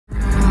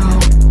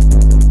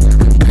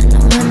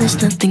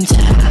there's nothing to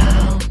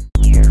help.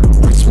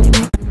 Watch me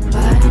make one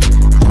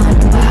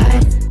by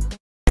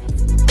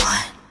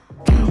one.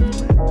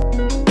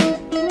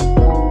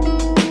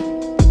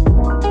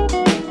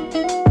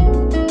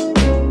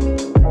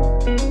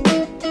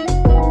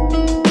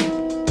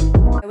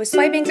 I was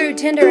swiping through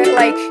Tinder at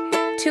like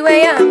 2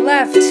 a.m.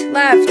 Left,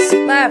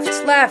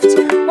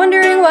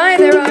 wondering why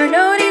there are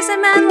no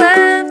decent men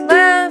left.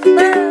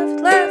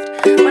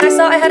 When I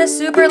saw I had a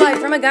super like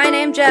from a guy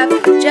named Geoff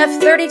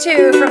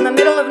 32 from the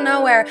middle of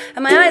nowhere,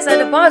 and my eyes had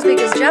to pause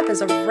because Geoff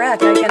is a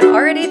wreck. I can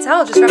already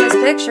tell just from his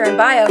picture and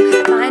bio.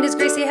 Behind his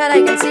greasy head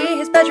I can see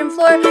his bedroom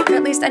floor, or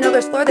at least I know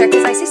there's floor there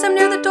because I see some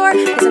near the door.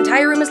 His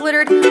entire room is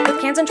littered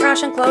with cans and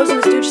trash and clothes, and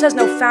this dude just has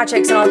no fat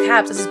chicks in all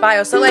caps as his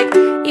bio. So like,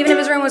 even if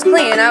his room was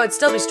clean, I would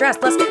still be stressed.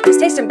 Plus, his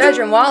taste in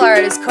bedroom wall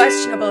art is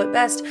questionable at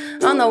best.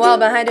 On the wall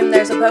behind him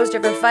there's a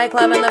poster for Fight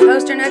Club, and the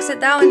poster next to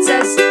that one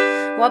says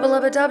wubba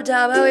lubba dub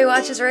dub. Oh, he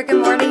watches Rick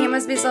and Morty, he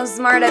must be so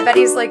smart. I bet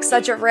he's like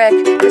such a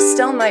Rick, but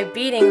still my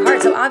beating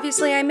heart. So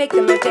obviously I make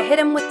the move to hit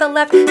him with the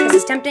left, cause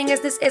as tempting as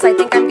this is, I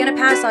think I'm gonna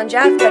pass on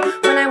Geoff.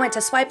 But when I went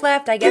to swipe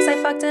left, I guess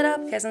I fucked it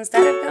up, cause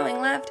instead of going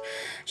left,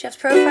 Geoff's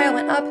profile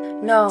went up.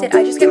 No, did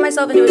I just get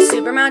myself into a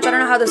super match? I don't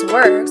know how this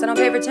works, I don't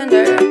pay for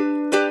Tinder.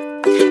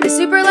 He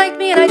super liked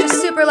me and I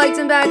just super liked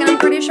him back, and I'm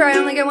pretty sure I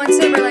only get one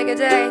super like a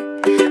day.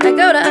 I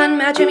go to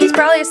unmatch him, he's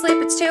probably asleep,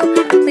 it's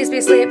 2. Please be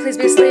asleep, please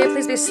be asleep,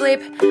 please be asleep.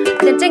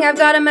 Then ding, I've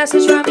got a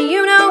message from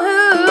you know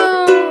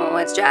who.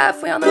 It's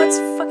Geoff, we all know it's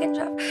fucking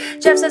Geoff.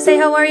 Geoff says, hey,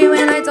 how are you?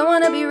 And I don't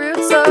want to be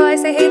rude, so I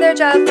say, hey there,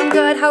 Geoff, I'm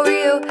good, how are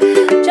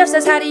you? Geoff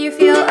says, how do you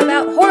feel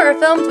about horror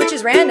films? Which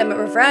is random but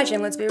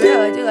refreshing, let's be real,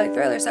 I do like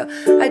thrillers. So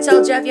I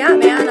tell Geoff, yeah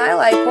man, I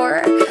like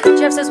horror.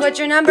 Geoff says, what's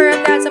your number?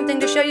 I've got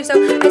something to show you. So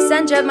I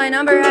send Geoff my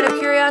number out of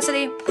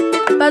curiosity.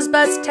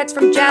 Buzz, text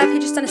from Geoff, he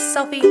just sent a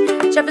selfie.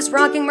 Geoff is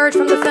rocking merch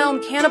from the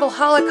film Cannibal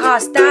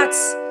Holocaust.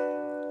 That's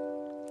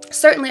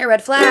certainly a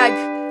red flag.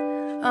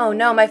 Oh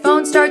no, my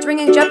phone starts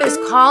ringing. Geoff is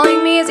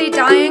calling me. Is he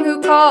dying?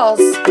 Who calls?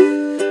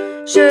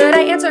 Should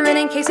I answer it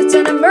in case it's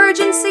an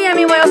emergency? I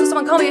mean, why else would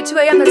someone call me at 2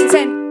 a.m.? That's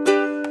insane.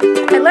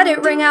 I let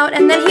it ring out,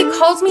 and then he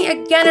calls me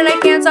again, and I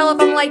can't tell if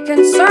I'm like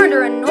concerned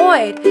or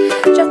annoyed.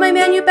 Geoff, my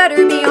man, you better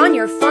be on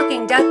your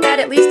fucking deathbed.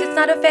 At least it's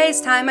not a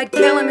FaceTime. I'd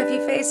kill him if he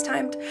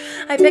FaceTimed.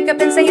 I pick up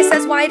and say, he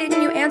says, why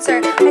didn't you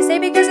answer? I say,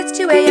 because it's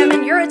 2 a.m.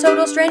 and you're a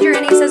total stranger.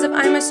 And he says, if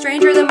I'm a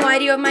stranger, then why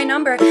do you have my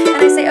number? And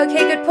I say,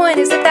 okay, good point.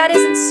 Is if that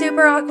isn't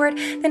super awkward.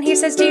 Then he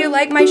says, do you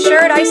like my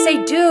shirt? I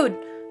say, dude,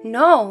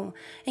 no.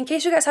 In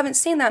case you guys haven't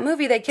seen that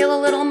movie, they kill a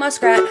little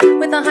muskrat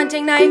with a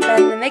hunting knife,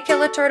 and then they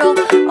kill a turtle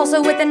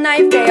also with a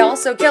knife. They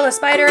also kill a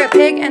spider, a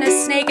pig, and a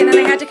snake, and then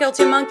they had to kill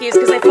 2 monkeys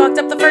because they fucked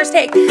up the first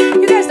take.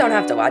 You guys don't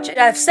have to watch it.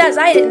 Geoff says,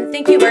 I didn't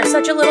think you were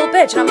such a little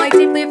bitch, and I'm like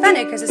deeply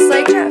offended because it's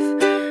like, Geoff,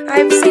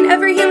 I've seen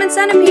every human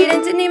centipede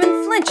and didn't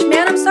even flinch.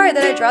 Man, I'm sorry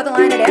that I draw the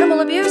line at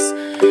animal abuse.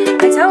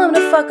 I tell him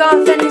to fuck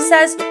off, and he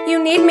says,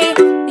 you need me.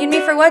 Need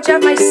me for what,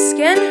 Geoff? My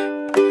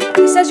skin?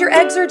 He says, your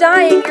eggs are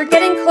dying. You're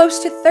getting close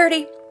to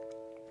 30.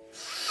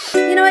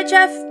 You know what,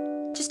 Geoff?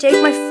 Just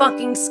take my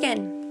fucking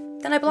skin.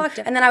 Then I blocked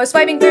him. And then I was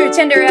swiping through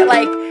Tinder at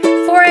like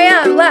 4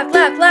 a.m. Left.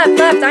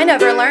 I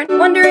never learned.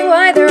 Wondering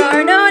why there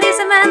are no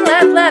decent men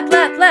left.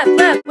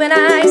 When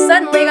I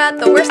suddenly got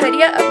the worst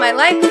idea of my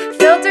life.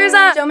 Filters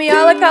on. Show me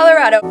all of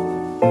Colorado.